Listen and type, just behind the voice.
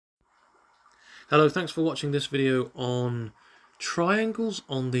Hello, thanks for watching this video on triangles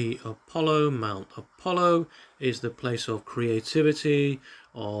on the Apollo Mount. Apollo is the place of creativity,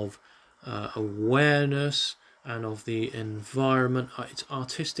 of awareness, and of the environment. It's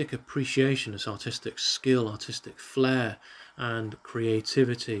artistic appreciation, it's artistic skill, artistic flair, and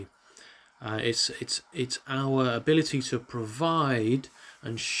creativity. It's our ability to provide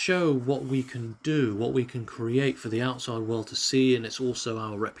and show what we can do, what we can create for the outside world to see, and it's also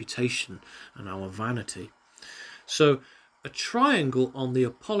our reputation and our vanity. So a triangle on the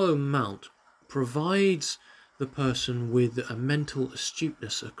Apollo Mount provides the person with a mental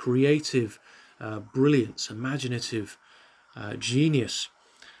astuteness, a creative brilliance, imaginative genius,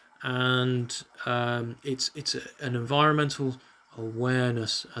 and it's an environmental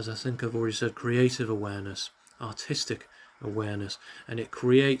awareness, as I think I've already said, creative awareness, artistic awareness, and it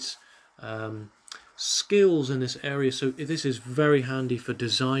creates skills in this area. So this is very handy for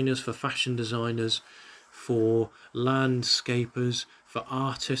designers, for fashion designers, for landscapers, for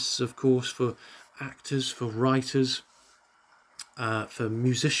artists, of course, for actors, for writers, for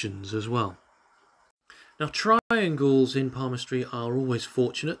musicians as well. Now, triangles in palmistry are always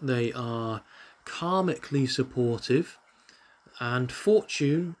fortunate. They are karmically supportive, and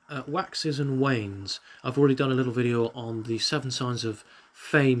fortune waxes and wanes. I've already done a little video on the 7 signs of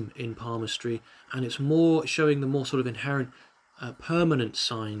fame in palmistry, and it's more showing the more sort of inherent permanent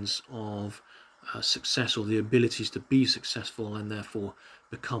signs of success, or the abilities to be successful and therefore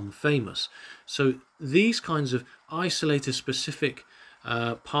become famous. So these kinds of isolated specific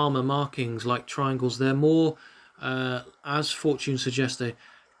Palmer markings like triangles, they're more, as fortune suggests,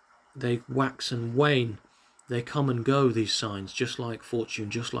 they wax and wane. They come and go, these signs, just like fortune,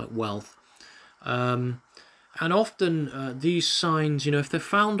 just like wealth. And often these signs, if they're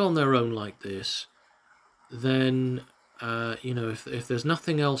found on their own like this, then, if there's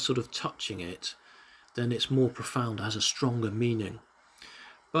nothing else sort of touching it, then it's more profound, has a stronger meaning.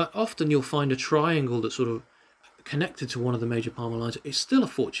 But often you'll find a triangle that's sort of connected to one of the major Palmer lines. It's still a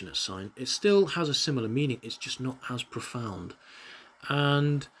fortunate sign. It still has a similar meaning. It's just not as profound.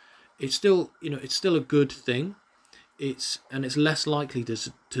 And it's still, it's still a good thing. It's less likely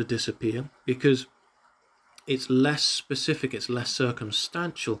to disappear because it's less specific, it's less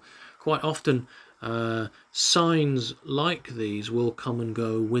circumstantial. Quite often, signs like these will come and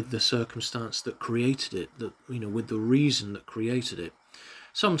go with the circumstance that created it, with the reason that created it.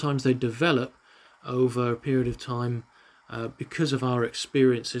 Sometimes they develop over a period of time because of our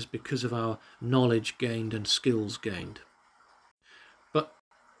experiences, because of our knowledge gained and skills gained. But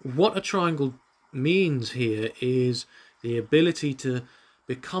what a triangle means here is the ability to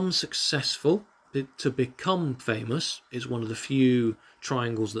become successful, to become famous is one of the few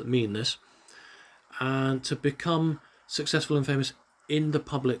triangles that mean this, and to become successful and famous in the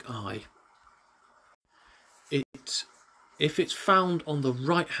public eye. If it's found on the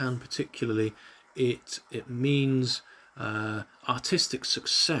right hand particularly, it means artistic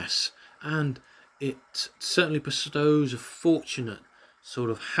success, and it certainly bestows a fortunate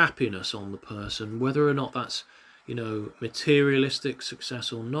sort of happiness on the person, whether or not that's materialistic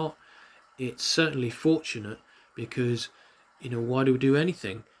success or not. It's certainly fortunate because why do we do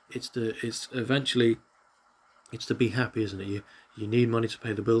anything? It's eventually to be happy, isn't it? You need money to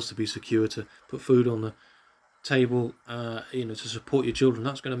pay the bills, to be secure, to put food on the table, to support your children.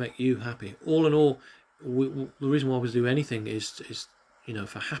 That's going to make you happy. All in all, the reason why we do anything is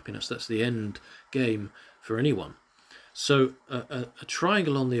for happiness. That's the end game for anyone. So a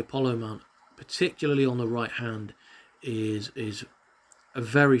triangle on the Apollo Mount, particularly on the right hand, is a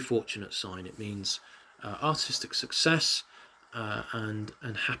very fortunate sign. It means artistic success and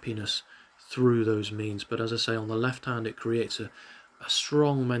happiness through those means. But as I say, on the left hand, it creates a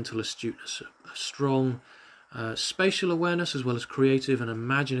strong mental astuteness, a strong spatial awareness, as well as creative and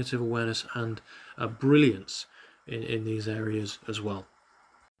imaginative awareness, and a brilliance in these areas as well.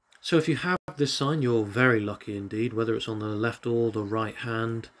 So if you have this sign, you're very lucky indeed, whether it's on the left or the right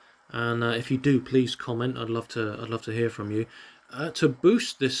hand. And if you do, please comment. I'd love to hear from you. To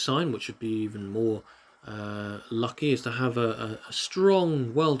boost this sign, which would be even more lucky, is to have a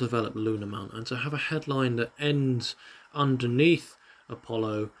strong, well-developed lunar mount, and to have a headline that ends underneath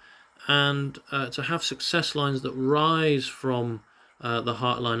Apollo, and to have success lines that rise from the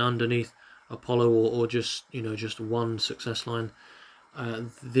heart line underneath Apollo, or just one success line.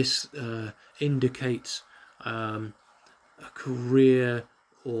 This indicates a career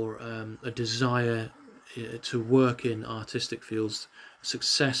or a desire to work in artistic fields,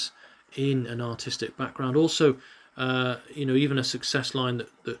 success in an artistic background. Also, even a success line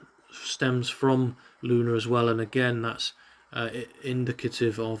that stems from lunar as well, and again that's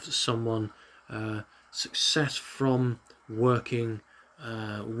indicative of someone success from working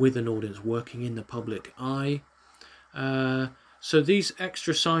with an audience, working in the public eye. So these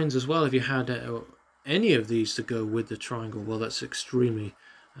extra signs as well, if you had any of these to go with the triangle, well, that's extremely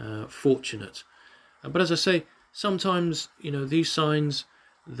fortunate. But as I say, sometimes, you know, these signs,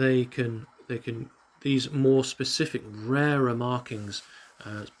 these more specific, rarer markings,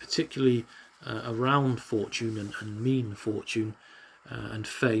 particularly around fortune and mean fortune and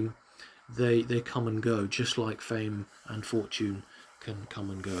fame, they come and go, just like fame and fortune can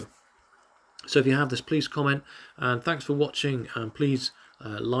come and go. So if you have this, please comment, and thanks for watching, and please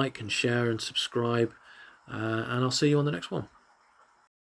like and share and subscribe, and I'll see you on the next one.